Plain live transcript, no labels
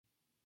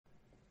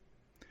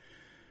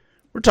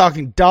We're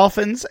talking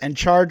Dolphins and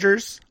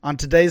Chargers on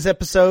today's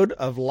episode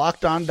of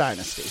Locked On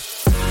Dynasty.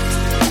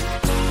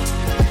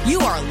 You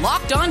are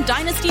Locked On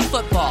Dynasty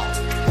Football,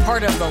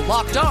 part of the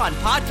Locked On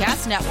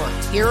Podcast Network.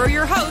 Here are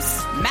your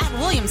hosts, Matt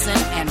Williamson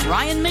and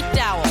Ryan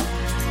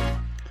McDowell.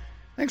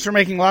 Thanks for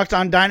making Locked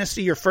On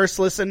Dynasty your first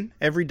listen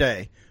every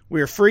day.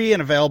 We are free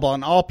and available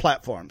on all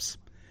platforms.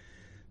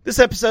 This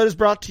episode is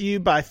brought to you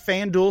by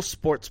FanDuel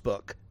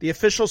Sportsbook, the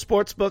official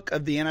sportsbook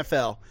of the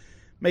NFL.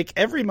 Make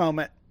every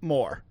moment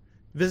more.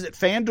 Visit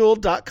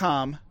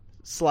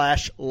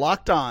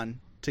FanDuel.com/LockedOn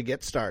to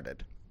get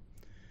started.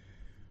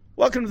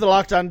 Welcome to the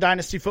Locked On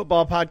Dynasty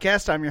Football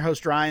Podcast. I'm your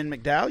host, Ryan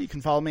McDowell. You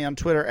can follow me on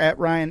Twitter at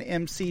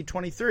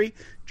RyanMC23.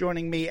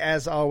 Joining me,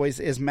 as always,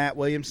 is Matt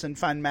Williamson.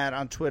 Find Matt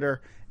on Twitter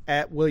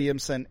at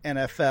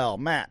WilliamsonNFL.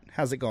 Matt,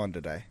 how's it going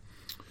today?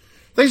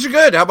 Things are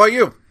good. How about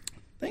you?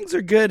 Things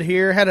are good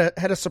here. Had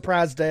a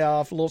surprise day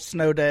off, a little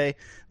snow day.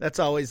 That's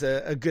always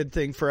a good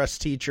thing for us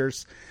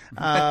teachers.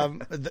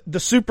 The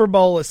Super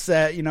Bowl is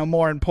set.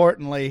 More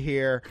importantly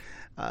here,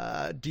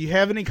 do you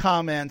have any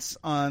comments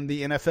on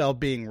the NFL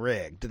being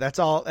rigged? That's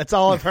all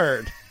I've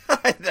heard.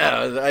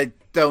 No, I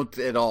don't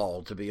at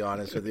all, to be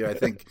honest with you. I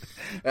think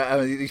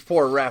these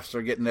poor refs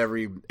are getting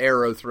every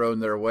arrow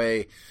thrown their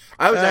way.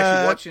 I was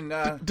actually watching...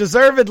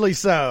 Deservedly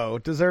so.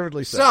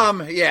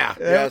 Some,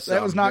 yeah. Some.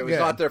 That was not good. It was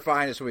not their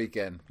finest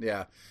weekend,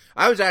 yeah.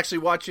 I was actually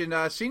watching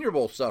Senior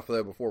Bowl stuff,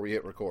 though, before we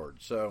hit record.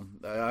 So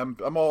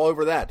I'm all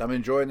over that. I'm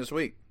enjoying this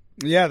week.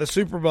 Yeah, the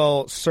Super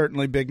Bowl,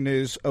 certainly big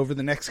news over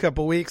the next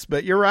couple weeks.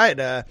 But you're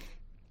right.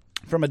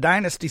 From a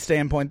dynasty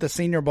standpoint, the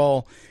Senior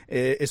Bowl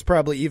is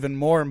probably even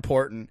more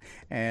important,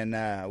 and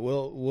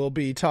we'll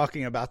be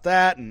talking about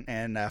that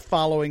and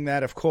following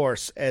that, of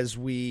course, as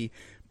we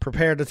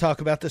prepare to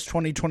talk about this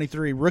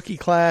 2023 rookie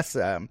class.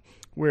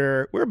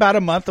 We're about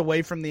a month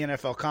away from the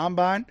NFL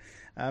Combine.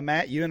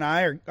 Matt, you and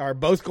I are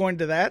both going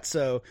to that,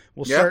 so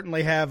we'll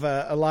certainly have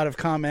a lot of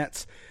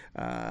comments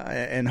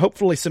and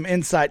hopefully some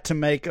insight to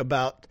make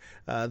about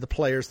the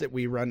players that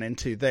we run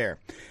into there.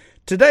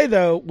 Today,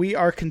 though, we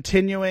are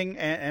continuing,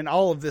 and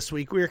all of this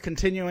week, we are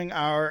continuing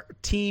our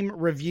team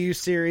review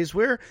series.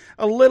 We're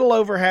a little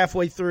over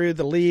halfway through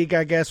the league,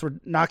 I guess. We're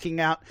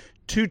knocking out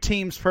 2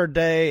 teams per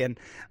day, and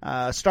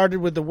started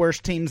with the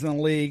worst teams in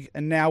the league,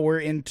 and now we're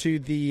into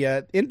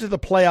the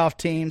playoff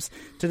teams.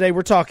 Today,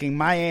 we're talking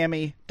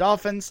Miami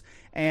Dolphins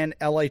and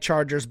LA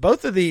Chargers.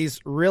 Both of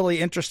these really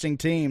interesting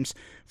teams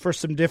for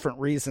some different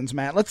reasons,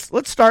 Matt.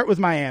 Let's start with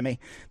Miami.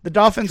 The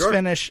Dolphins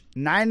finish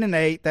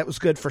 9-8. That was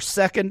good for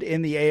second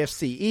in the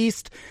AFC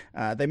East.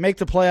 They make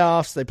the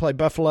playoffs. They play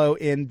Buffalo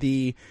in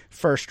the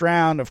first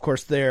round. Of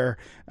course, they're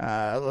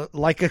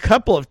like a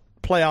couple of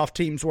playoff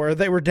teams where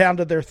they were down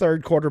to their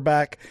third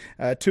quarterback.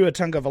 Tua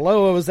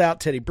Tagovailoa was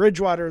out. Teddy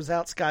Bridgewater was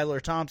out. Skylar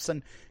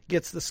Thompson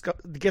gets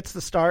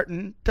the start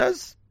and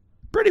does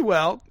pretty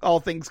well, all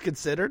things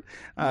considered.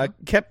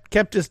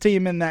 Kept his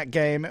team in that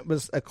game. It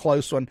was a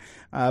close one,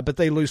 but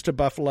they lose to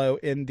Buffalo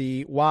in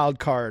the wild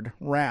card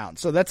round.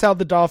 So that's how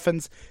the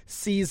Dolphins'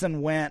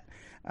 season went.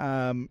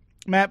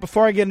 Matt,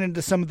 before I get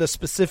into some of the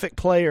specific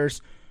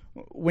players,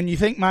 when you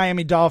think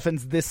Miami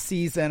Dolphins this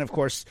season, of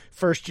course,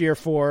 first year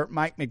for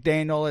Mike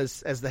McDaniel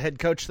as the head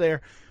coach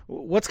there,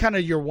 what's kind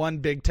of your one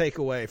big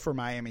takeaway for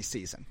Miami's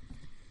season?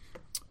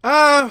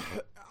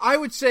 I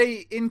would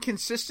say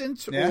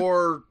inconsistent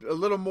or a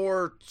little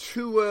more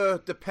Tua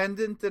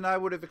dependent than I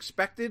would have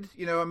expected.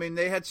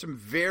 They had some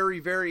very,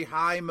 very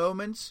high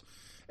moments,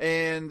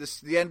 and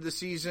the end of the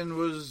season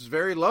was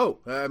very low.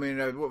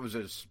 What was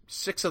it?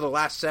 6 of the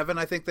last 7,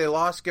 I think they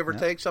lost, give or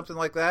take, something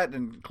like that,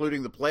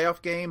 including the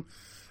playoff game.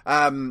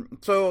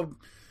 So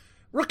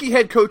rookie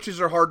head coaches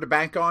are hard to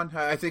bank on.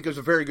 I think it was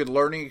a very good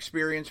learning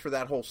experience for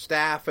that whole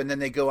staff, and then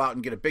they go out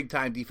and get a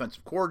big-time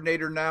defensive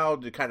coordinator now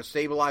to kind of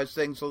stabilize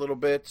things a little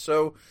bit.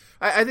 So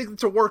I think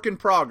it's a work in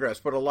progress,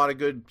 but a lot of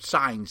good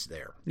signs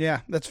there. Yeah,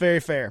 that's very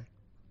fair.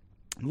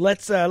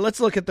 Let's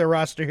look at their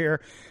roster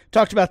here.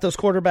 Talked about those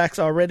quarterbacks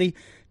already.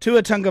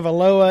 Tua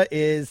Tagovailoa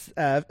is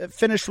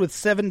finished with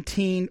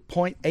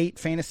 17.8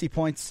 fantasy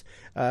points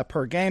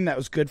per game. That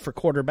was good for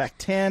quarterback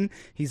 10.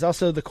 He's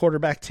also the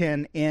quarterback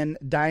 10 in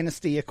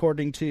Dynasty,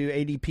 according to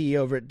ADP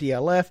over at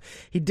DLF.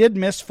 He did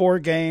miss 4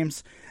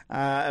 games,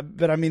 but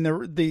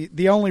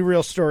the only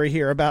real story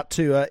here about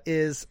Tua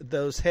is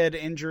those head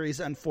injuries.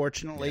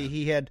 Unfortunately,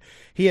 he had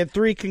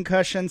 3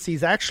 concussions.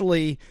 He's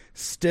actually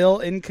still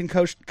in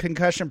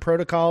concussion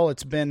protocol.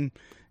 It's been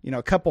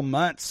a couple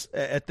months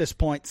at this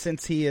point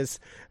since he has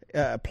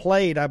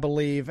played, I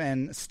believe,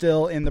 and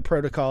still in the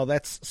protocol.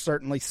 That's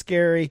certainly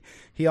scary.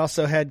 He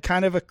also had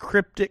kind of a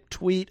cryptic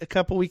tweet a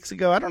couple weeks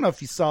ago. I don't know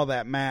if you saw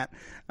that, Matt.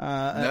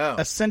 No.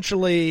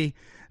 Essentially,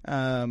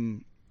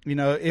 it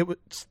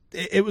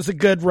was a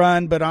good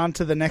run, but on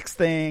to the next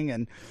thing,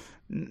 and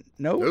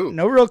no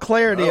real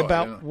clarity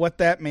about what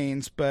that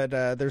means, but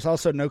there's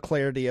also no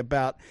clarity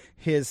about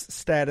his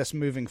status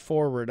moving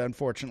forward,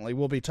 unfortunately.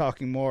 We'll be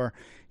talking more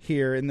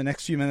here in the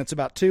next few minutes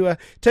about Tua.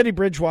 Teddy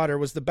Bridgewater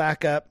was the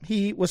backup.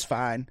 He was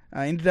fine.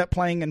 Ended up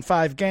playing in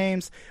 5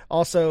 games,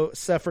 also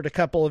suffered a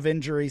couple of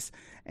injuries,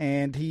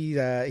 and he's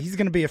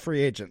going to be a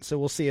free agent. So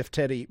we'll see if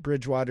Teddy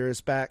Bridgewater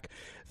is back.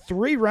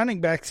 3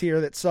 running backs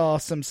here that saw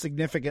some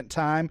significant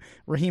time.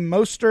 Raheem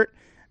Mostert,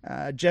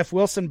 Jeff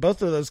Wilson,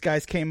 both of those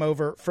guys came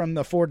over from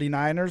the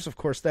 49ers. Of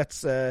course,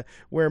 that's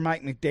where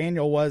Mike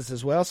McDaniel was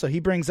as well. So he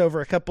brings over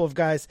a couple of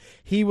guys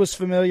he was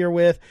familiar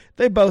with.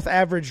 They both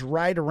average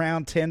right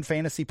around 10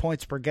 fantasy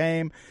points per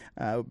game.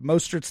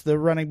 Mostert's the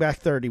running back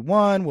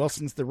 31.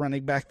 Wilson's the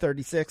running back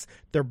 36.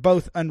 They're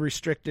both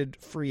unrestricted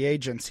free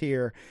agents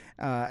here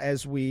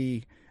as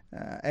we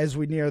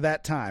near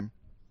that time.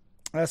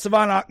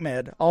 Savon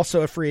Ahmed,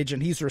 also a free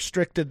agent. He's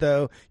restricted,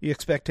 though. You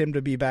expect him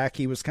to be back.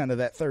 He was kind of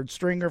that third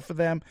stringer for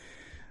them.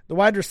 The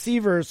wide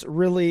receivers,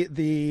 really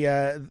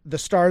the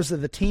stars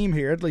of the team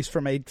here, at least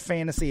from a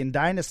fantasy and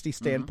dynasty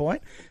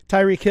standpoint.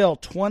 Tyreek Hill,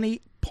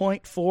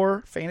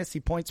 20.4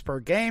 fantasy points per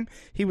game.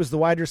 He was the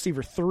wide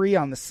receiver 3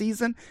 on the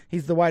season.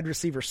 He's the wide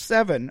receiver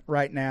 7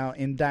 right now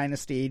in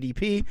dynasty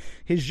ADP.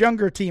 His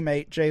younger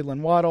teammate,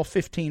 Jalen Waddle,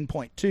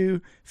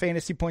 15.2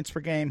 fantasy points per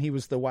game. He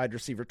was the wide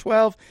receiver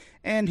 12,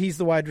 and he's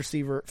the wide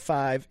receiver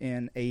 5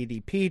 in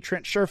ADP.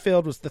 Trent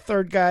Sherfield was the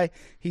third guy.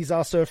 He's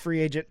also a free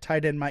agent.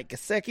 Tight end Mike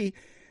Gesicki.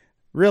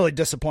 Really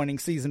disappointing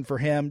season for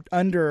him.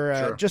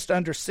 Just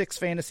under 6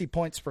 fantasy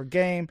points per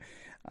game.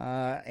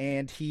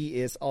 And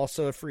he is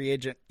also a free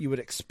agent. You would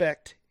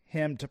expect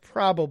him to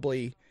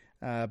probably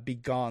be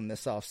gone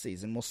this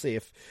offseason. We'll see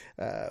if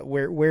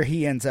where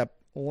he ends up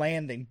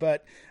landing.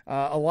 But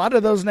a lot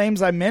of those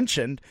names I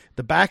mentioned,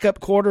 the backup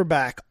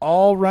quarterback,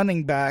 all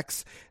running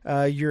backs,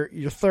 your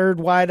third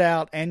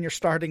wideout, and your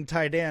starting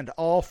tight end,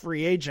 all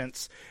free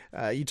agents.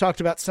 You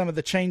talked about some of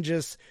the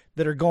changes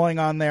that are going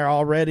on there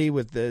already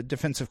with the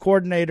defensive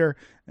coordinator.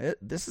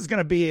 This is going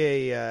to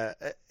be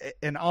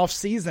an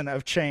off-season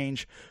of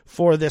change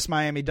for this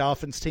Miami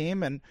Dolphins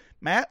team. And,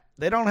 Matt,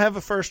 they don't have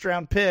a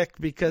first-round pick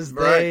because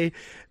they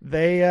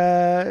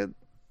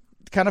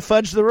kind of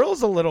fudged the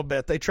rules a little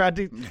bit. They tried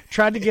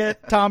to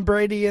get Tom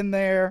Brady in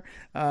there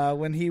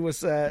when he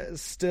was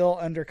still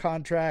under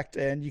contract,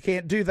 and you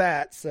can't do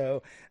that.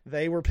 So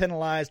they were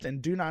penalized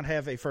and do not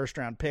have a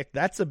first-round pick.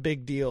 That's a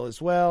big deal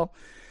as well.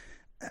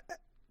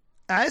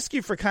 I ask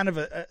you for kind of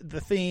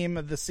the theme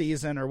of the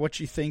season, or what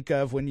you think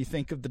of when you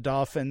think of the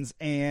Dolphins,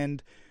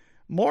 and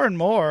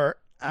more,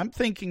 I'm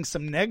thinking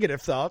some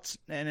negative thoughts,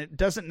 and it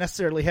doesn't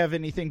necessarily have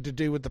anything to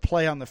do with the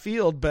play on the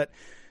field, but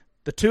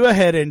the Tua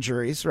head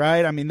injuries,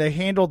 right? I mean, they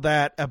handled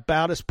that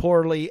about as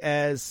poorly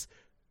as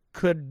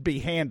could be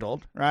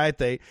handled, right?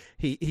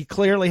 He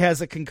clearly has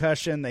a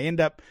concussion. They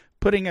end up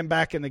putting him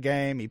back in the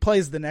game. He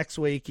plays the next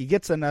week. He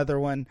gets another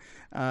one.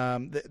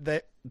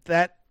 That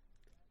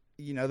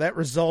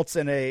results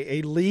in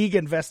a league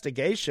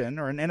investigation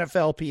or an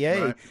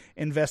NFLPA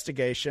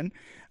investigation.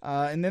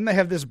 And then they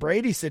have this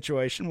Brady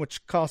situation,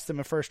 which cost them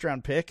a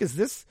first-round pick. Is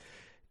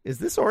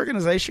this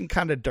organization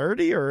kind of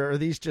dirty, or are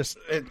these just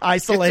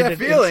isolated? It's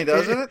that feeling,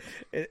 doesn't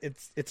it?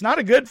 It's not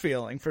a good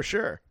feeling for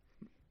sure.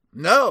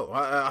 No,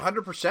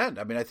 100%.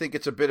 I mean, I think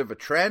it's a bit of a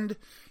trend.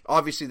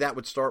 Obviously, that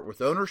would start with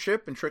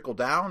ownership and trickle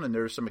down, and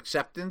there's some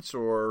acceptance,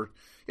 or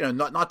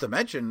not to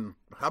mention,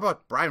 how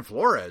about Brian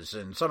Flores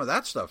and some of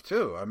that stuff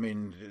too? I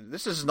mean,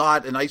 this is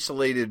not an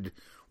isolated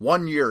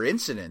one-year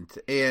incident.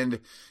 And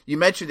you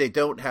mentioned they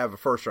don't have a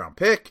first-round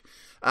pick.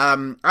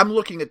 I'm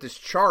looking at this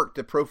chart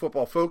that Pro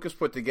Football Focus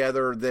put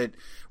together that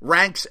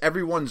ranks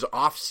everyone's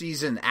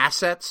off-season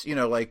assets,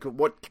 like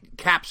what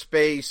cap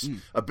space,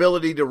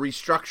 ability to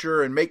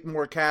restructure and make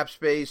more cap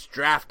space,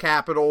 draft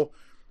capital.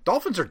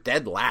 Dolphins are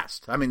dead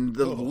last. I mean,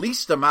 the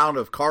least amount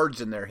of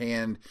cards in their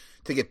hand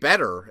to get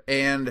better.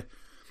 And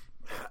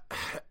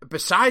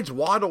besides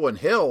Waddle and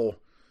Hill,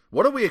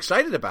 what are we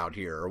excited about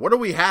here? What are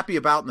we happy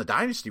about in the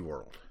dynasty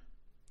world?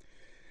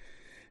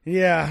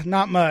 Yeah,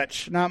 not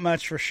much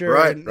for sure.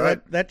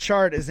 Right. That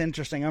chart is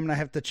interesting. I'm going to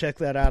have to check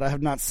that out. I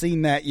have not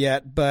seen that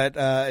yet, but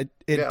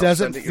it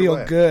doesn't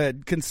feel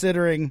good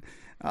considering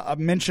I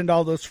mentioned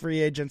all those free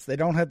agents. They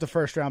don't have the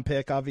first round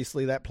pick.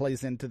 Obviously, that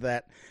plays into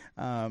that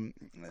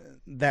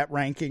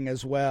ranking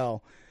as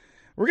well.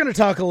 We're going to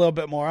talk a little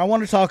bit more. I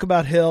want to talk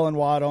about Hill and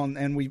Waddle,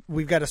 and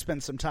we've got to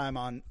spend some time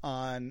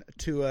on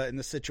Tua and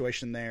the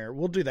situation there.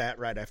 We'll do that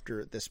right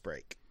after this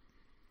break.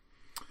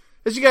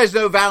 As you guys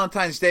know,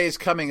 Valentine's Day is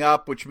coming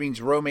up, which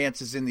means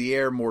romance is in the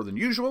air more than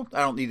usual. I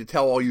don't need to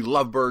tell all you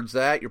lovebirds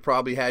that. You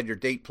probably had your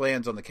date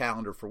plans on the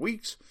calendar for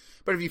weeks.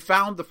 But have you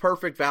found the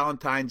perfect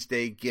Valentine's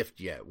Day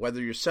gift yet?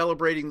 Whether you're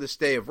celebrating this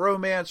day of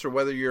romance or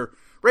whether you're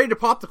ready to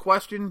pop the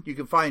question, you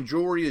can find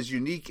jewelry as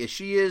unique as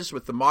she is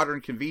with the modern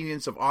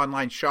convenience of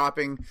online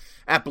shopping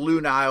at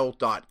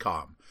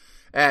BlueNile.com.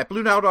 At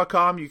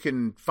BlueNile.com, you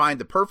can find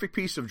the perfect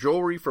piece of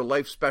jewelry for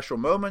life's special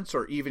moments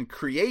or even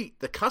create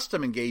the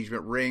custom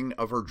engagement ring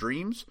of her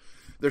dreams.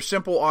 Their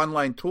simple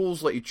online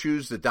tools let you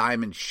choose the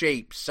diamond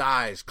shape,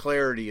 size,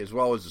 clarity, as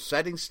well as the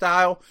setting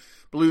style.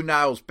 Blue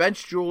Nile's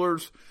bench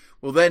jewelers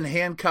will then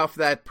handcuff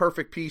that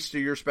perfect piece to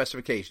your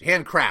specifications.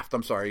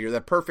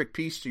 That perfect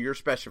piece to your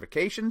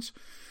specifications.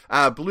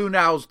 Blue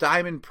Nile's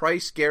diamond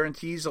price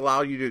guarantees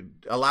allows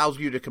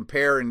you to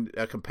compare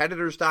a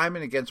competitor's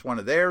diamond against one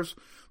of theirs.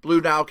 Blue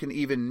Nile can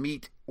even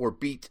meet or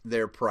beat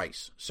their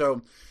price.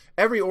 So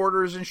every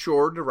order is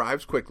insured and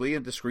arrives quickly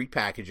in discreet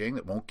packaging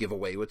that won't give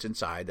away what's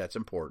inside. That's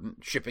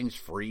important. Shipping's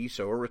free,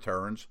 so are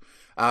returns.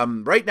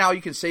 Right now,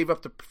 you can save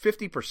up to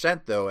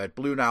 50%, though, at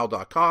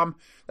BlueNile.com.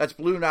 That's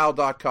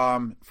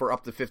BlueNile.com for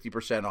up to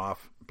 50%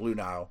 off.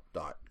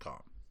 BlueNile.com.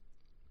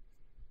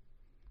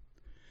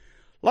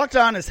 Locked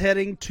On is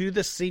heading to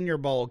the Senior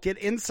Bowl. Get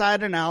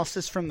inside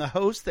analysis from the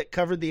hosts that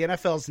covered the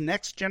NFL's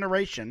next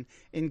generation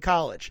in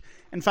college,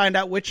 and find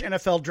out which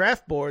NFL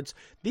draft boards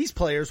these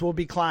players will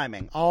be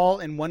climbing, all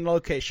in one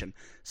location.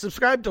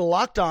 Subscribe to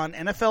Locked On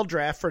NFL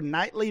Draft for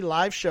nightly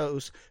live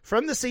shows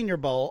from the Senior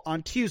Bowl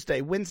on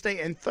Tuesday,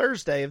 Wednesday, and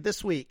Thursday of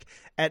this week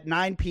at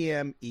 9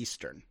 p.m.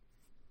 Eastern.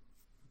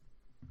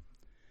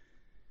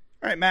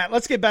 All right, Matt,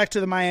 let's get back to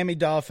the Miami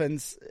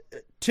Dolphins.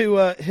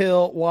 Tua,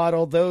 Hill,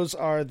 Waddle, those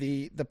are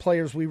the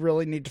players we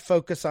really need to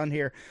focus on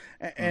here.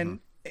 And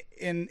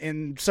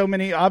in so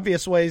many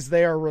obvious ways,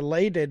 they are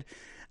related.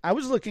 I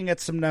was looking at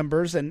some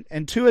numbers,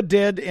 and Tua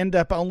did end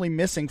up only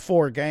missing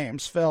 4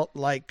 games. Felt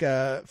like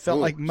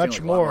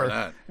much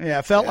more.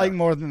 Like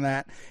more than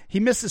that. He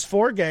misses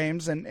 4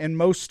 games and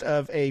most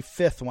of a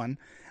 5th one.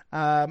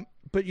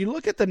 But you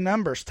look at the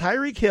numbers.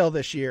 Tyreek Hill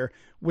this year,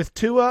 with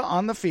Tua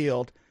on the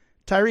field,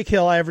 Tyreek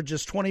Hill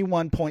averages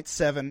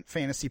 21.7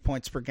 fantasy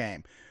points per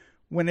game.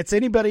 When it's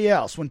anybody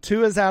else, when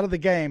Tua's out of the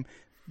game,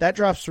 that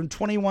drops from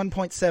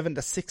 21.7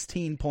 to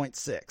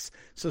 16.6.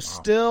 So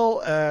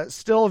still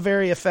a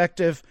very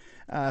effective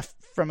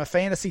from a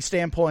fantasy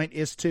standpoint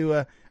is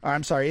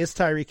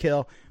Tyreek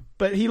Hill,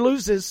 but he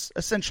loses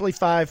essentially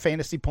 5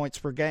 fantasy points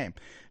per game.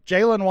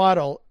 Jalen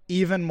Waddle,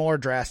 even more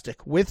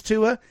drastic. With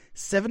Tua,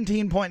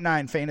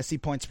 17.9 fantasy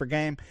points per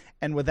game,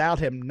 and without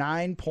him,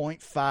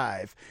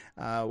 9.5.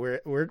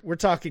 We're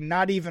talking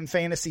not even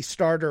fantasy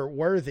starter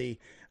worthy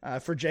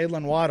for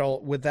Jalen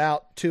Waddle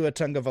without Tua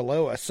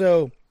Tagovailoa.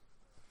 So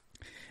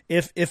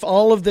if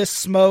all of this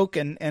smoke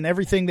and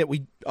everything that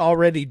we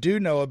already do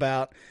know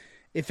about,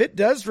 if it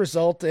does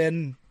result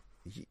in,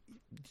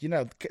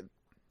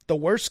 the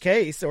worst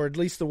case, or at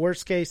least the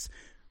worst case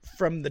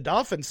from the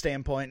Dolphins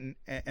standpoint,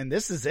 and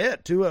this is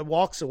it, Tua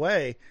walks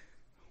away,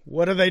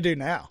 what do they do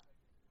now?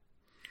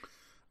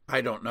 I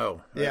don't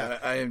know.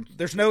 Yeah,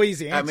 there's no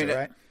easy answer,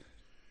 right?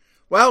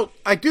 Well,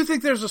 I do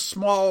think there's a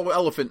small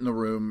elephant in the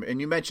room, and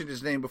you mentioned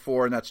his name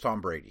before, and that's Tom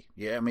Brady.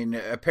 Yeah, I mean,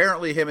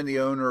 apparently him and the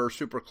owner are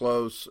super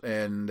close,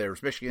 and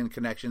there's Michigan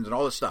connections and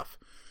all this stuff.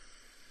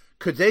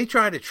 Could they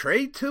try to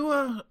trade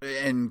Tua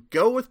and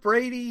go with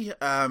Brady?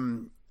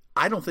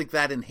 I don't think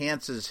that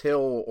enhances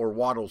Hill or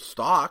Waddle's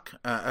stock.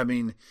 I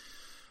mean,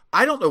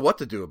 I don't know what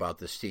to do about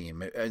this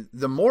team.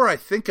 The more I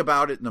think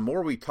about it and the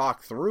more we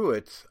talk through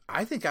it,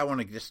 I think I want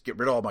to just get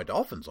rid of all my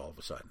Dolphins all of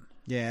a sudden.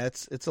 Yeah,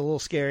 it's a little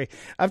scary.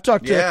 I've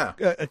talked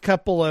to a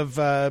couple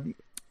of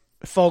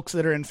folks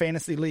that are in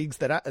fantasy leagues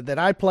that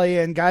I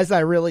play in, guys I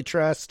really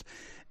trust,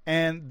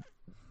 and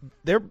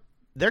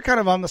they're kind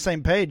of on the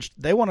same page.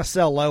 They want to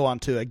sell low on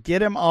Tua,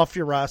 get him off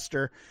your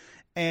roster.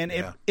 And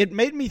it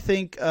made me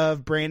think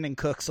of Brandon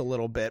Cooks a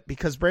little bit,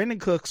 because Brandon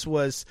Cooks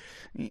was,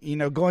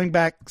 going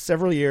back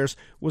several years,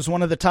 was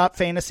one of the top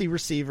fantasy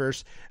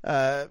receivers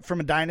from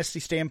a dynasty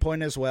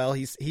standpoint as well.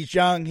 He's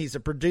young, he's a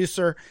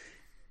producer,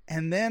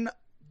 and then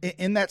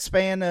in that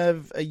span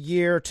of a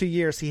year or 2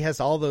 years, he has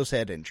all those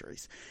head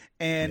injuries.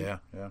 And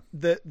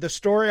the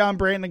story on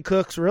Brandon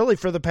Cooks really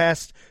for the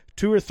past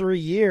 2 or 3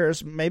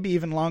 years, maybe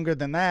even longer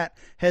than that,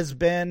 has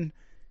been,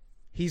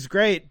 he's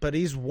great, but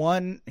he's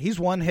one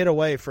hit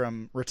away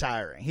from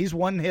retiring. He's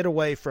one hit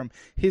away from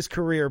his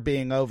career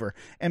being over.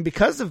 And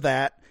because of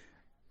that,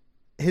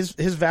 his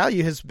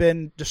value has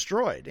been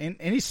destroyed. And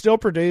he's still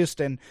produced,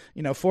 and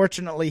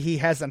fortunately he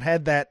hasn't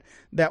had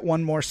that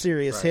one more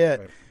serious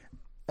hit.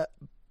 Right.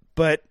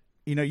 But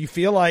you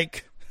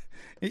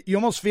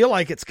almost feel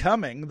like it's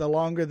coming the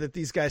longer that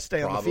these guys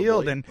stay on the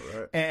field.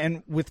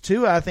 And with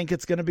Tua, I think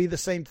it's going to be the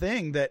same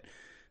thing, that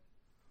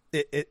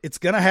it's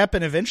going to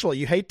happen eventually.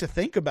 You hate to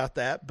think about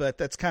that, but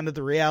that's kind of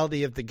the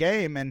reality of the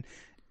game. And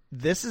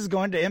this is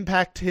going to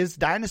impact his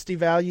dynasty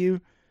value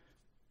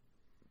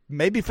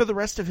maybe for the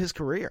rest of his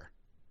career.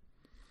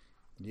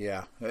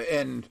 Yeah.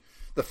 And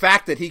the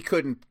fact that he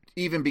couldn't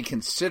even be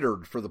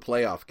considered for the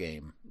playoff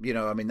game,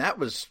 that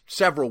was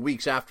several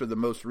weeks after the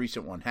most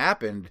recent one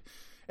happened.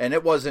 And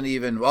it wasn't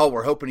even,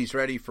 we're hoping he's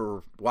ready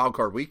for wild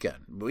card weekend.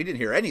 We didn't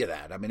hear any of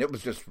that. I mean, it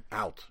was just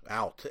out.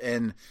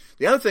 And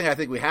the other thing I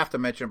think we have to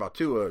mention about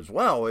Tua as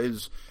well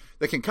is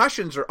the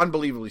concussions are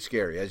unbelievably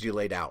scary, as you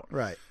laid out.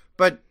 Right.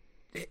 But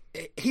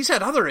he's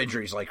had other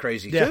injuries like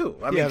crazy too.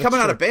 I mean, coming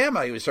out of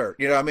Bama, he was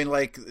hurt.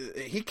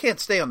 He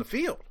can't stay on the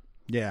field.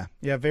 Yeah.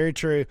 Yeah, very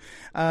true.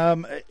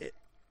 I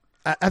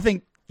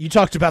think you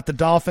talked about the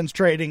Dolphins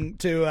trading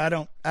too. I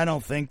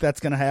don't think that's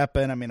going to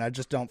happen. I mean, I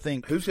just don't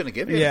think. Who's going to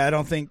give you? Yeah, I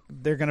don't think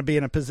they're going to be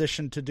in a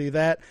position to do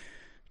that.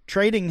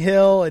 Trading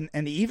Hill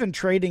and even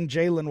trading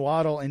Jalen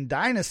Waddle in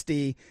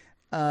Dynasty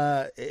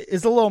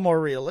is a little more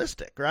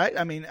realistic, right?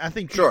 I mean, I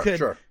think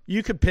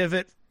you could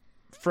pivot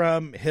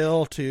from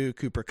Hill to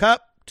Cooper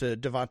Kupp to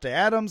Devontae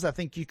Adams. I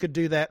think you could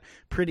do that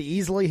pretty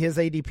easily. His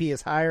ADP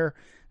is higher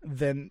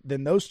than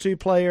those two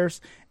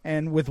players.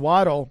 And with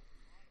Waddle,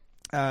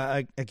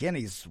 again,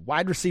 he's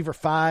wide receiver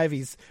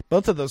 5.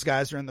 Both of those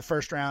guys are in the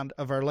first round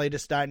of our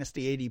latest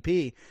Dynasty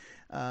ADP.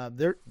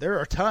 There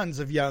are tons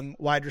of young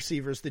wide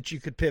receivers that you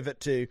could pivot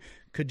to.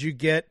 Could you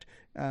get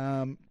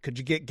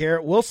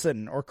Garrett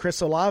Wilson or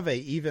Chris Olave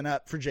even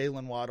up for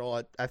Jalen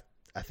Waddle?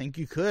 I think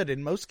you could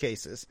in most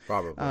cases.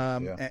 Probably.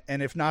 Yeah.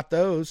 And if not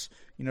those,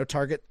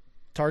 target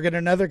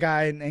another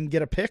guy and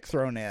get a pick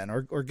thrown in,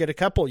 or get a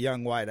couple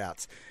young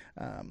wideouts.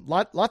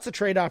 Lots of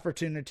trade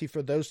opportunity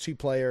for those two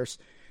players.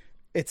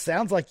 It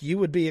sounds like you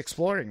would be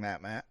exploring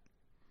that, Matt.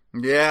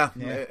 Yeah.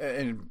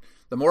 And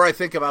the more I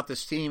think about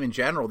this team in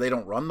general, they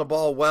don't run the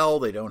ball well.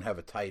 They don't have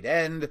a tight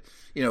end.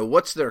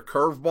 What's their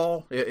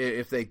curveball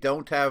if they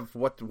don't have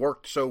what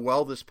worked so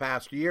well this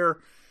past year?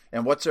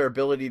 And what's their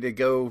ability to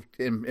go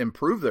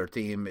improve their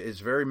team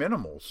is very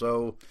minimal.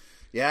 So,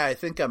 yeah, I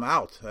think I'm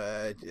out.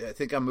 I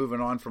think I'm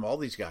moving on from all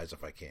these guys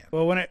if I can.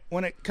 Well,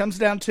 when it comes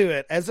down to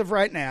it, as of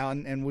right now,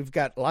 and we've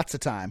got lots of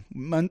time,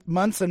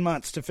 months and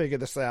months to figure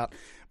this out,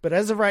 but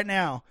as of right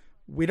now,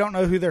 we don't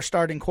know who their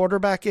starting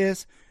quarterback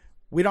is,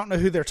 we don't know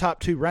who their top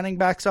 2 running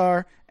backs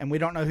are, and we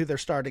don't know who their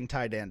starting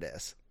tight end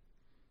is.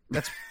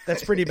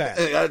 That's pretty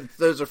bad.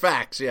 Those are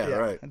facts. Yeah,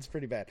 right. That's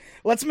pretty bad.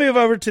 Let's move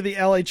over to the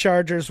LA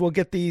Chargers. We'll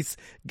get these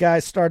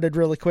guys started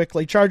really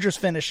quickly. Chargers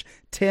finished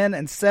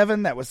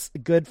 10-7. That was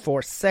good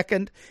for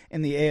second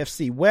in the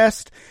AFC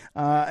West.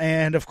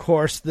 And of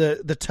course,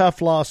 the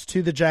tough loss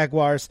to the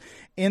Jaguars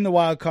in the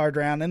wild card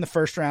round, in the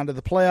first round of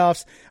the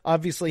playoffs.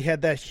 Obviously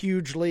had that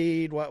huge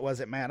lead. What was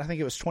it, Matt? I think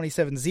it was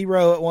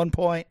 27-0 at one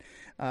point.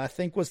 I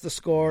think was the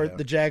score. Yeah.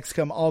 The Jags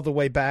come all the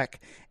way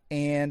back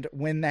and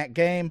win that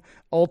game.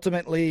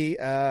 Ultimately,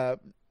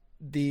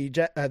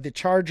 the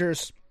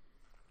Chargers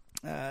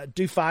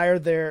do fire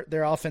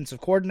their offensive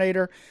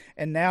coordinator,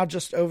 and now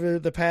just over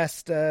the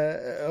past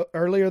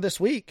earlier this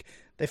week,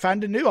 they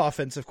find a new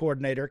offensive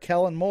coordinator,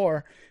 Kellen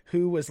Moore,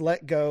 who was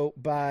let go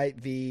by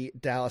the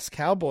Dallas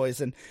Cowboys.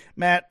 And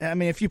Matt, I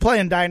mean, if you play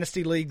in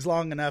dynasty leagues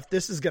long enough,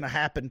 this is going to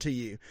happen to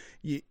you.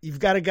 You've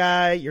got a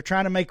guy, you're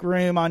trying to make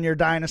room on your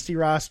dynasty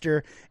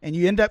roster, and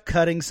you end up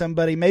cutting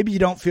somebody. Maybe you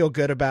don't feel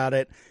good about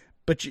it,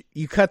 but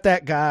you cut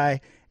that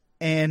guy,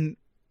 and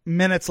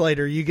minutes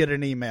later you get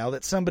an email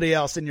that somebody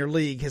else in your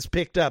league has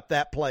picked up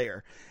that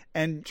player.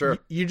 And sure.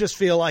 You just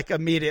feel like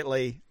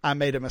immediately I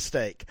made a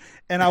mistake.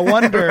 And I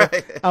wonder,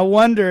 right. I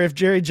wonder if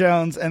Jerry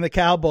Jones and the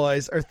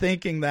Cowboys are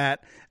thinking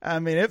that. I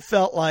mean, it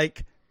felt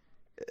like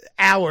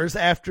hours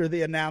after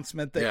the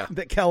announcement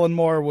that Kellen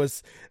Moore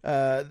was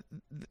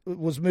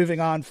moving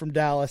on from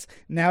Dallas.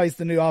 Now he's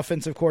the new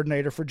offensive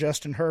coordinator for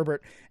Justin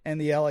Herbert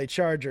and the LA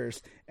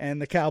Chargers.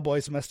 And the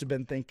Cowboys must have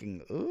been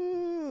thinking,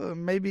 ooh,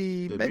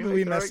 maybe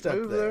we messed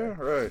up there.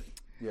 Right.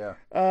 Yeah.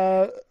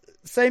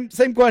 Same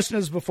question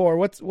as before.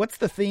 What's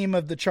the theme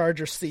of the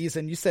Chargers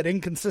season? You said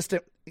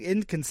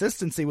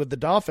inconsistency with the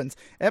Dolphins.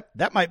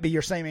 That might be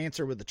your same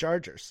answer with the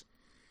Chargers.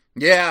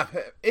 Yeah,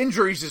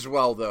 injuries as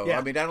well, though. Yeah.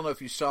 I mean, I don't know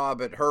if you saw,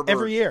 but Herbert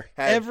every year.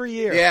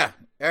 Yeah,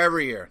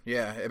 every year.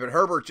 Yeah, but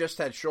Herbert just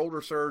had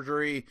shoulder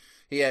surgery.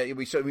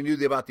 We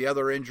knew about the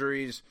other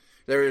injuries.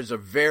 There is a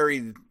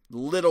very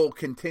little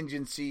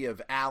contingency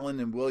of Allen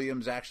and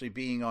Williams actually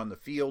being on the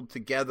field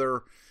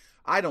together.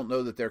 I don't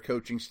know that their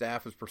coaching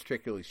staff is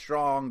particularly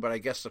strong, but I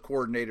guess the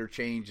coordinator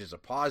change is a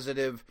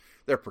positive.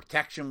 Their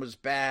protection was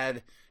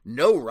bad.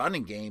 No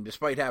running game,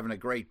 despite having a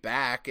great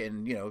back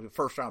and, the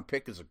first-round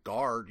pick as a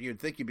guard. You'd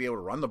think you'd be able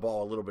to run the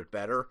ball a little bit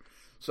better.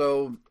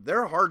 So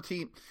they're a hard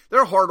team.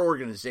 They're a hard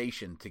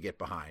organization to get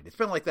behind. It's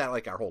been like that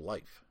our whole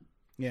life.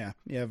 Yeah,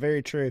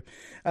 very true.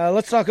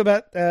 Let's talk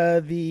about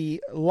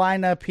the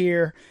lineup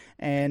here,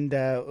 and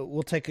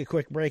we'll take a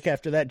quick break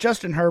after that.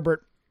 Justin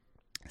Herbert,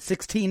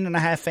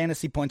 16.5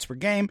 fantasy points per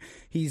game.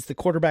 He's the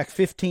quarterback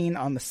 15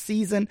 on the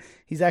season.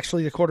 He's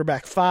actually the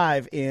quarterback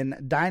 5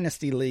 in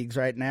dynasty leagues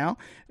right now.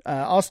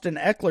 Austin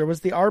Eckler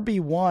was the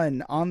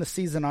RB1 on the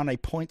season on a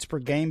points per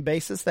game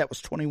basis. That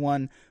was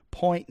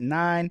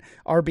 21.9.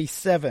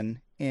 RB7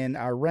 in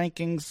our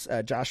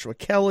rankings. Joshua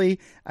Kelly,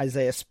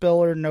 Isaiah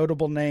Spiller,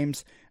 notable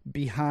names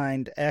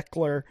behind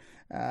Eckler.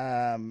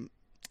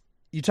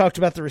 You talked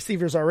about the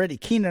receivers already.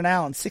 Keenan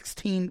Allen,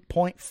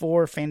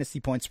 16.4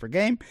 fantasy points per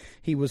game.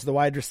 He was the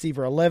wide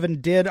receiver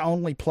 11, did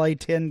only play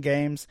 10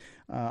 games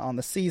on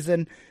the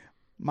season.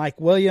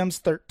 Mike Williams,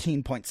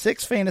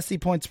 13.6 fantasy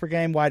points per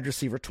game, wide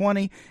receiver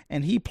 20,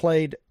 and he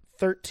played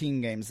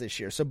 13 games this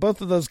year. So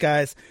both of those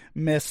guys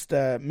missed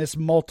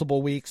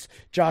multiple weeks.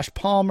 Josh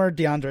Palmer,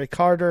 DeAndre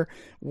Carter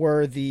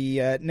were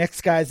the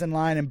next guys in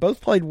line, and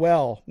both played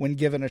well when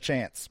given a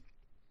chance.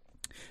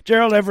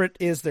 Gerald Everett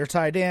is their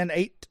tight end,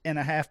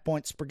 8.5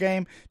 points per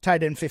game,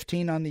 tight end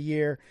 15 on the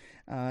year,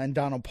 and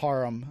Donald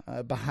Parham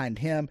behind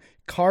him.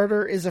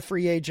 Carter is a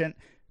free agent.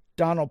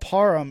 Donald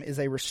Parham is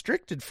a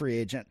restricted free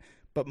agent,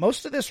 but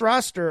most of this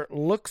roster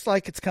looks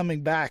like it's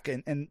coming back,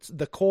 and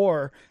the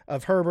core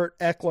of Herbert,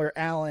 Eckler,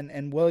 Allen,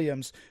 and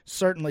Williams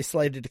certainly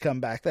slated to come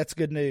back. That's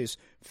good news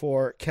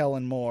for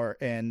Kellen Moore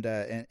and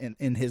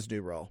in his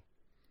new role.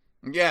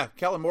 Yeah,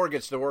 Kellen Moore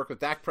gets to work with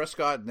Dak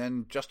Prescott and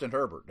then Justin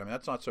Herbert. I mean,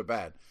 that's not so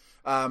bad.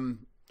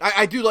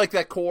 I do like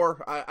that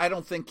core. I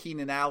don't think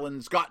Keenan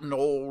Allen's gotten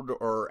old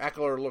or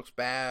Eckler looks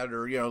bad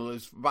or,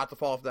 is about to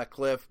fall off that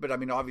cliff. But, I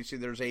mean, obviously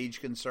there's age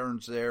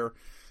concerns there.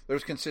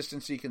 There's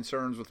consistency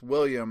concerns with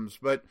Williams.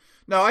 But,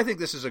 no, I think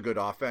this is a good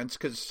offense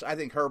because I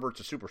think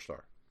Herbert's a superstar.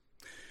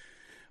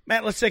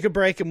 Matt, let's take a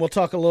break and we'll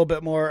talk a little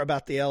bit more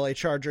about the LA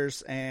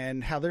Chargers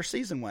and how their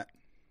season went.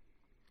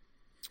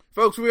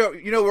 Folks,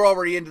 we're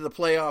already into the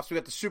playoffs. We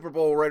got the Super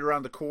Bowl right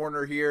around the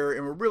corner here,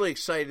 and we're really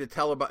excited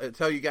to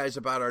tell you guys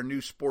about our new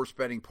sports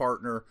betting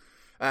partner,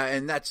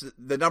 and that's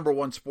the number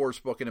one sports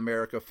book in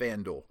America,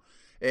 FanDuel.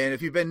 And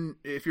if you're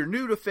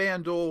new to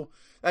FanDuel,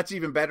 that's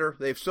even better.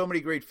 They have so many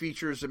great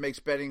features that makes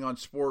betting on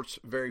sports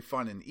very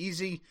fun and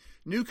easy.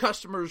 New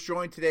customers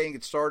join today and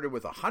get started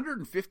with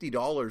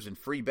 $150 in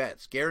free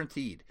bets,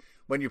 guaranteed,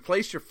 when you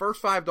place your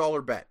first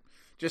 $5 bet.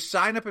 Just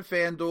sign up at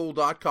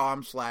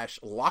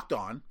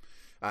FanDuel.com/lockedon.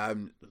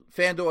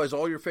 FanDuel has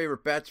all your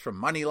favorite bets from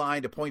money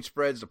line to point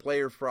spreads to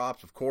player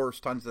props, of course,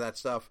 tons of that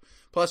stuff.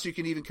 Plus, you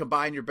can even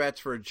combine your bets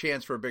for a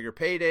chance for a bigger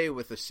payday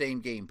with the same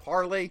game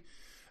parlay.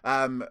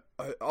 All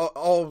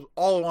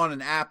on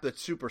an app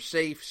that's super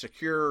safe,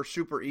 secure,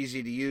 super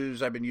easy to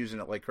use. I've been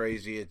using it like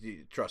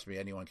crazy. Trust me,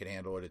 anyone can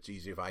handle it. It's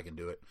easy if I can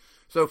do it.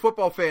 So,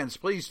 football fans,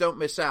 please don't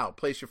miss out.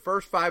 Place your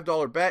first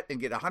 $5 bet and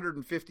get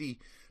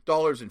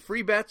 $150 in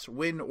free bets,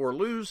 win or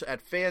lose,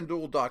 at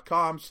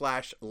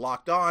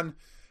FanDuel.com/lockedon.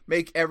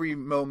 Make every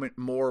moment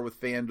more with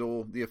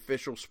FanDuel, the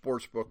official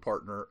sportsbook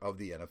partner of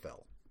the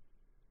NFL.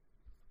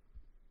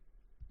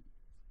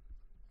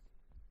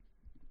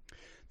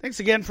 Thanks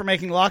again for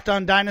making Locked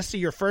On Dynasty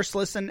your first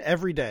listen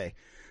every day.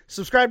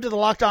 Subscribe to the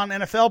Locked On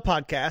NFL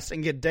podcast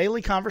and get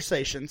daily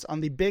conversations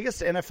on the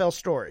biggest NFL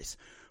stories,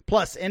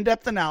 plus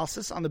in-depth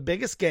analysis on the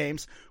biggest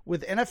games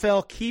with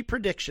NFL key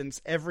predictions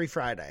every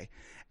Friday.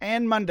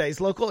 And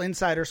Mondays, local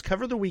insiders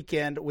cover the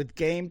weekend with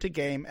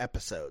game-to-game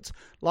episodes.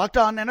 Locked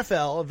On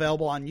NFL,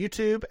 available on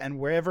YouTube and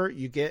wherever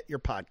you get your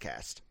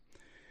podcast.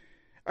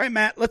 All right,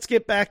 Matt, let's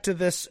get back to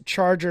this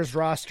Chargers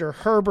roster.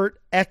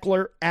 Herbert,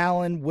 Eckler,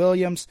 Allen,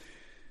 Williams.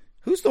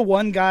 Who's the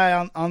one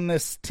guy on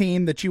this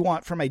team that you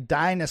want from a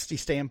dynasty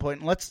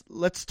standpoint? And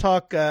let's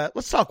talk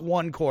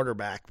one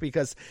quarterback,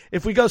 because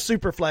if we go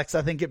super flex,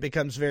 I think it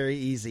becomes very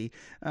easy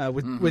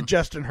with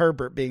Justin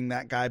Herbert being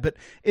that guy. But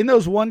in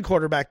those one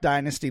quarterback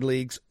dynasty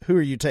leagues, who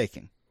are you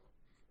taking?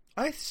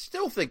 I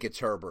still think it's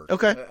Herbert.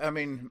 Okay. I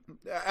mean,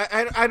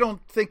 I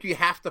don't think you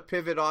have to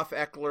pivot off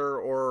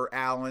Eckler or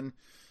Allen.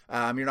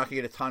 You're not going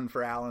to get a ton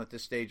for Allen at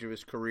this stage of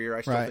his career.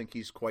 I still think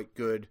he's quite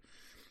good.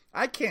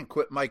 I can't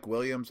quit Mike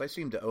Williams. I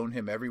seem to own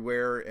him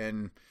everywhere,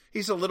 and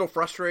he's a little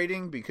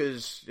frustrating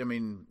because, I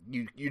mean,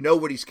 you know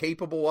what he's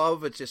capable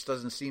of. It just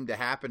doesn't seem to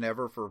happen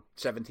ever for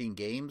 17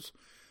 games.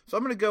 So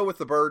I'm going to go with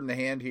the bird in the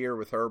hand here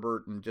with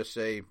Herbert and just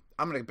say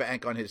I'm going to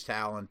bank on his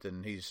talent,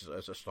 and he's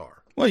a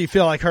star. Well, you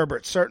feel like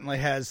Herbert certainly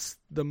has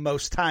the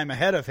most time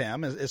ahead of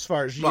him as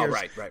far as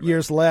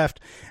years left.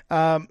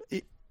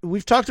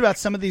 We've talked about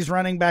some of these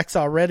running backs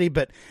already,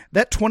 but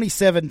that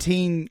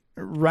 2017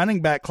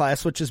 running back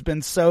class, which has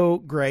been so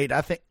great,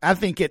 I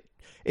think it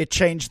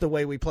changed the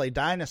way we play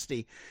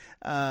Dynasty.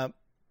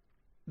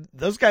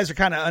 Those guys are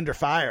kind of under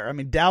fire. I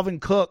mean, Dalvin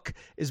Cook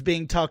is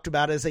being talked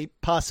about as a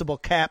possible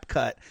cap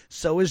cut.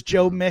 So is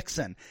Joe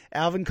Mixon.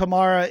 Alvin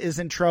Kamara is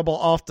in trouble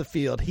off the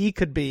field. He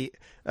could be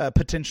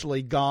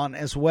potentially gone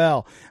as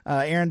well.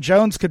 Aaron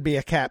Jones could be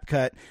a cap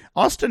cut.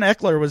 Austin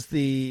Eckler was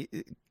the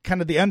kind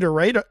of the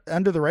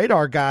under the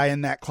radar guy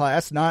in that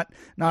class, not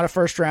a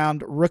first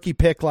round rookie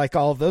pick like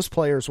all of those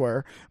players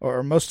were,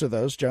 or most of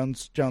those.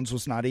 Jones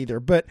was not either,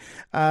 but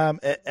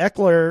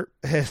Eckler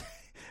has,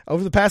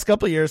 over the past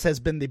couple of years,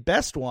 has been the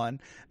best one,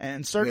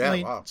 and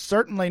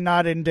certainly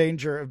not in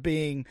danger of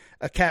being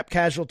a cap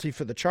casualty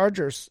for the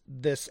Chargers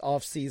this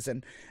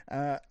offseason.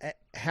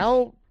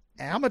 How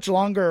much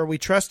longer are we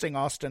trusting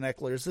Austin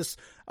Eckler? Is this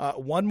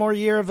one more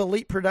year of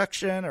elite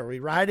production? Are we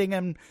riding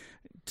him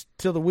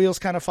till the wheels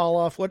kind of fall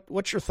off?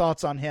 What's your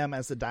thoughts on him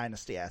as a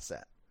dynasty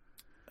asset?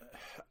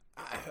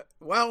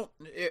 Well,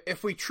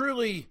 if we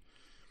truly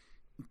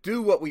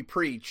do what we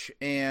preach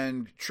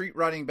and treat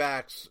running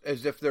backs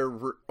as if they're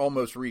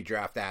almost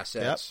redraft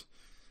assets,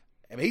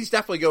 I mean, he's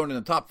definitely going in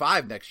the top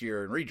 5 next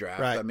year in redraft.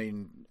 Right. I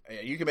mean,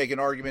 you can make an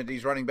argument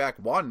he's running back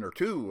 1 or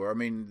 2. Or, I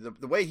mean,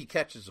 the way he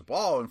catches the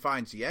ball and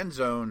finds the end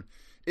zone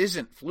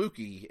isn't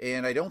fluky,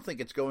 and I don't think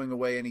it's going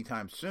away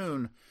anytime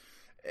soon.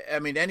 I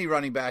mean, any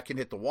running back can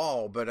hit the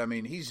wall, but, I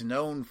mean, he's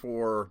known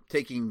for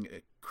taking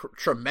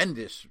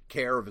tremendous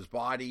care of his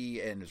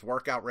body and his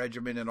workout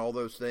regimen and all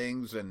those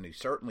things, and he's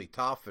certainly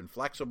tough and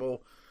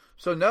flexible.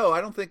 So, no, I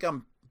don't think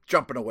I'm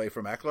jumping away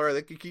from Eckler. I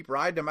think you keep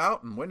riding him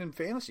out and winning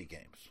fantasy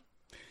games.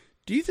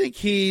 Do you think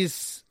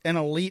he's an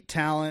elite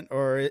talent,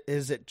 or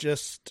is it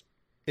just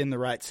in the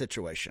right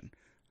situation?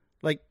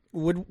 Like,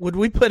 would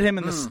we put him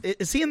in the?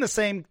 Is he in the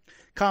same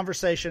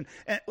conversation?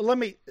 And let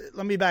me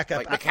back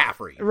up. Like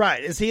McCaffrey,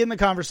 right? Is he in the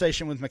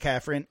conversation with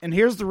McCaffrey? And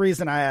here's the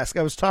reason I ask.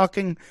 I was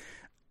talking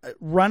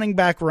running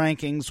back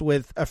rankings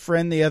with a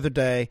friend the other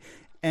day,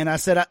 And I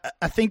said,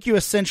 I think you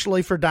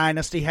essentially for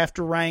Dynasty have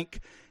to rank,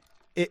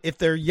 if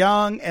they're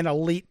young and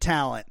elite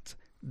talent,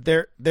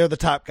 they're the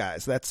top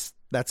guys. That's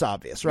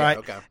obvious, right?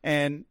 Yeah, okay.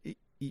 And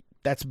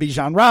that's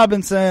Bijan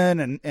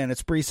Robinson, and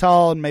it's Breece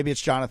Hall, and maybe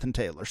it's Jonathan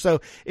Taylor.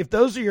 So if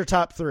those are your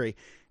top three,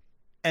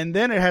 and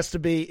then it has to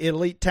be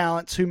elite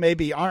talents who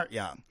maybe aren't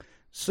young.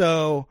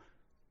 So,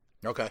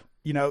 okay.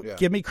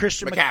 Give me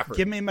Christian McCaffrey.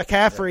 Give me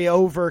McCaffrey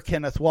over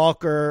Kenneth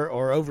Walker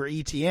or over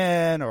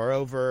ETN or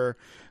over,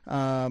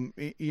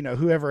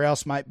 whoever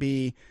else might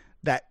be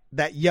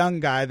that young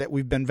guy that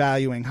we've been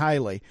valuing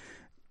highly.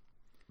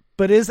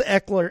 But is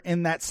Eckler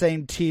in that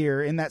same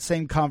tier, in that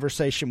same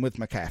conversation with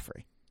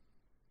McCaffrey?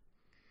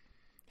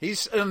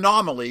 He's an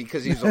anomaly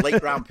because he's a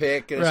late-round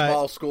pick in a Right.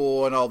 small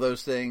school and all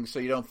those things, so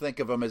you don't think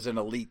of him as an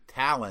elite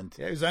talent.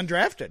 Yeah, he's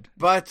undrafted.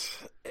 But,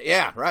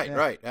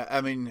 right.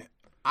 I mean,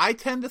 I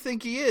tend to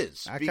think he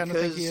is. I kind of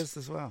think he is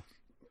as well.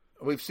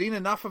 We've seen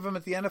enough of him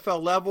at the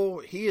NFL level.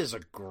 He is a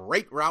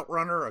great route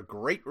runner, a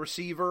great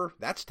receiver.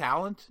 That's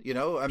talent, I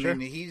Sure.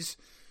 mean, he's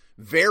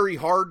very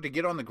hard to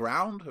get on the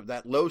ground,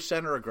 that low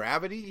center of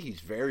gravity.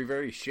 He's very,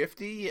 very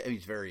shifty.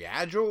 He's very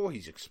agile.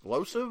 He's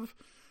explosive.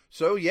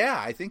 So, yeah,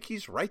 I think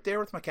he's right there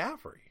with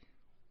McCaffrey.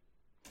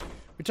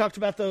 We talked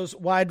about those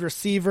wide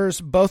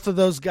receivers. Both of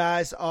those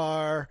guys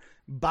are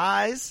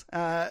buys,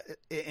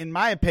 in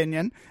my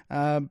opinion.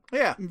 For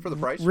the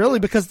price. Really,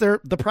 because the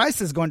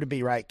price is going to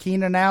be right.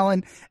 Keenan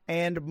Allen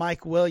and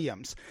Mike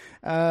Williams.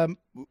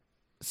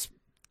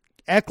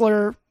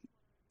 Eckler,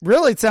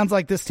 really, it sounds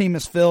like this team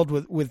is filled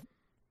with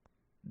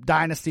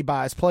dynasty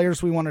buys,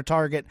 players we want to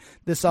target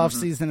this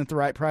offseason at the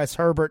right price.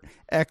 Herbert,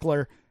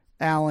 Eckler,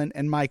 Allen,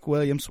 and Mike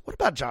Williams. What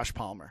about Josh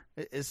Palmer?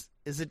 Is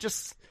it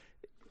just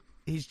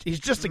he's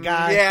just a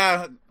guy?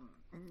 Yeah,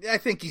 I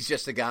think he's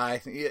just a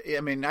guy. I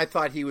mean, I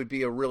thought he would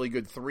be a really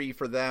good 3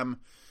 for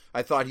them.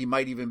 I thought he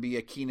might even be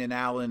a Keenan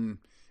Allen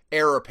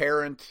heir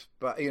apparent,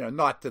 but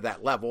not to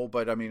that level.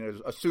 But I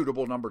mean, a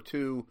suitable number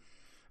 2.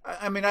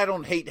 I mean, I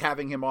don't hate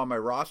having him on my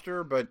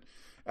roster, but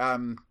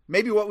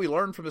maybe what we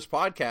learned from this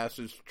podcast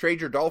is trade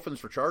your Dolphins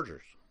for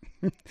Chargers.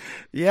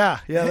 Yeah,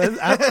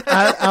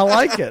 I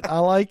like it. I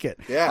like it.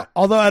 Yeah.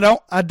 Although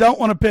I don't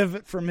want to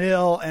pivot from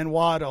Hill and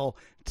Waddle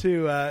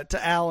to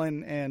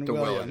Allen and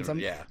Williams.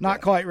 I'm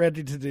not quite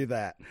ready to do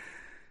that.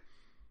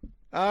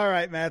 All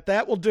right, Matt,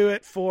 that will do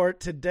it for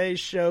today's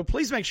show.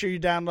 Please make sure you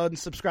download and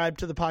subscribe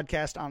to the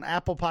podcast on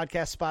Apple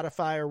Podcasts,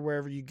 Spotify, or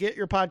wherever you get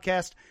your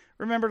podcast.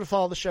 Remember to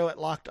follow the show at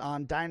Locked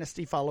On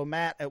Dynasty. Follow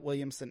Matt at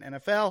Williamson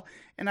NFL.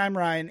 And I'm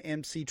Ryan,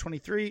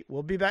 MC23.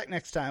 We'll be back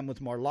next time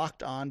with more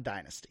Locked On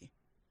Dynasty.